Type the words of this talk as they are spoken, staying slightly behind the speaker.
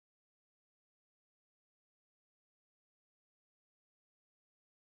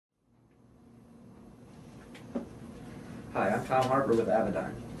Hi, I'm Tom Harper with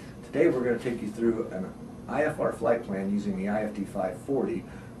Avidyne. Today we're going to take you through an IFR flight plan using the IFD540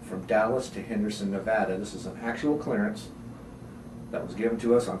 from Dallas to Henderson, Nevada. This is an actual clearance that was given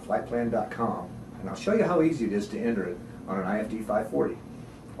to us on flightplan.com, and I'll show you how easy it is to enter it on an IFD540.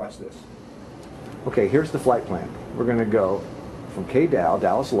 Watch this. Okay, here's the flight plan. We're going to go from KDAL,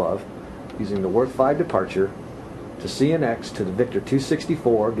 Dallas Love, using the Worth 5 departure to CNX to the Victor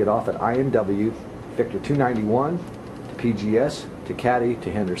 264, get off at INW, Victor 291, to PGS, to Caddy,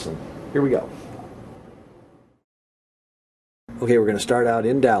 to Henderson. Here we go. Okay, we're going to start out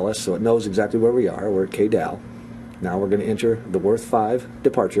in Dallas so it knows exactly where we are. We're at KDAL. Now we're going to enter the Worth 5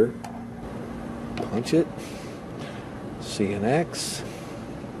 departure. Punch it. CNX.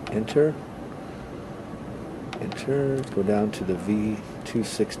 Enter. Enter. Go down to the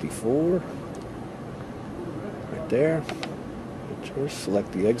V264. Right there. Enter.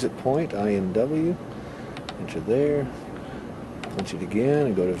 Select the exit point, INW. Enter there. Punch it again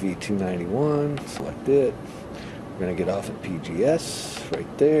and go to V291. Select it. We're going to get off at PGS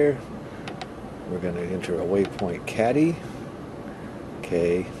right there. We're going to enter a waypoint Caddy.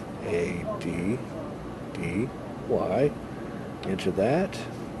 K-A-D-D-Y. Enter that.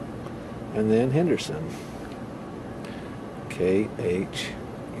 And then Henderson. K-H-N-D.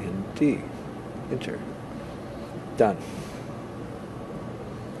 Enter. Done.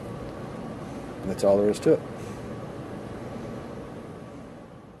 That's all there is to it.